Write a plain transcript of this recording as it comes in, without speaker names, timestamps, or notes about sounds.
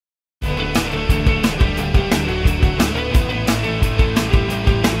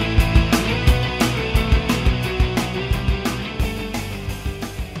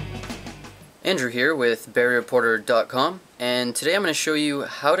Andrew here with BlackBerryReporter.com, and today I'm going to show you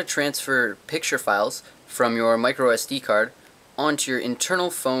how to transfer picture files from your microSD card onto your internal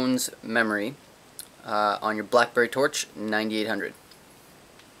phone's memory on your BlackBerry Torch 9800.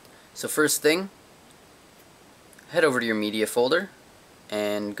 So first thing, head over to your media folder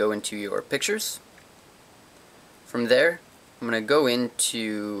and go into your pictures. From there, I'm going to go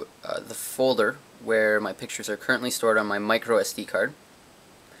into the folder where my pictures are currently stored on my microSD card.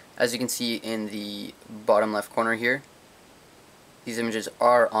 As you can see in the bottom left corner here, these images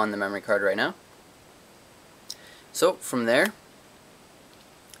are on the memory card right now. So from there,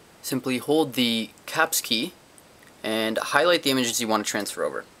 simply hold the caps key and highlight the images you want to transfer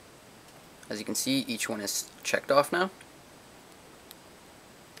over. As you can see, each one is checked off now.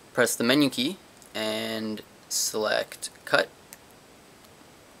 Press the menu key and select Cut.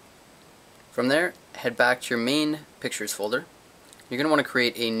 From there, head back to your main pictures folder. You're going to want to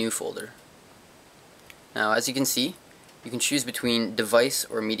create a new folder. Now, as you can see, you can choose between device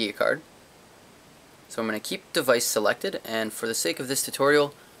or media card. So I'm going to keep device selected, and for the sake of this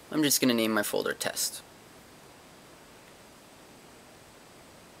tutorial, I'm just going to name my folder Test.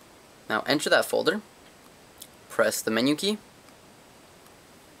 Now enter that folder, press the menu key,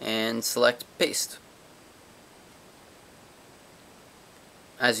 and select Paste.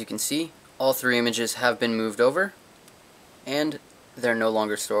 As you can see, all three images have been moved over, and they're no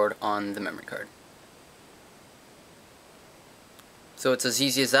longer stored on the memory card. So it's as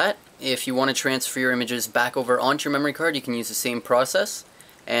easy as that. If you want to transfer your images back over onto your memory card, you can use the same process,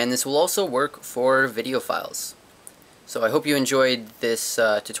 and this will also work for video files. So I hope you enjoyed this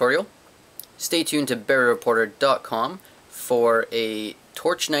tutorial. Stay tuned to BlackBerryReporter.com for a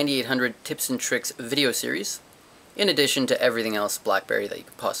Torch 9800 tips and tricks video series, in addition to everything else BlackBerry that you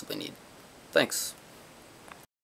could possibly need. Thanks.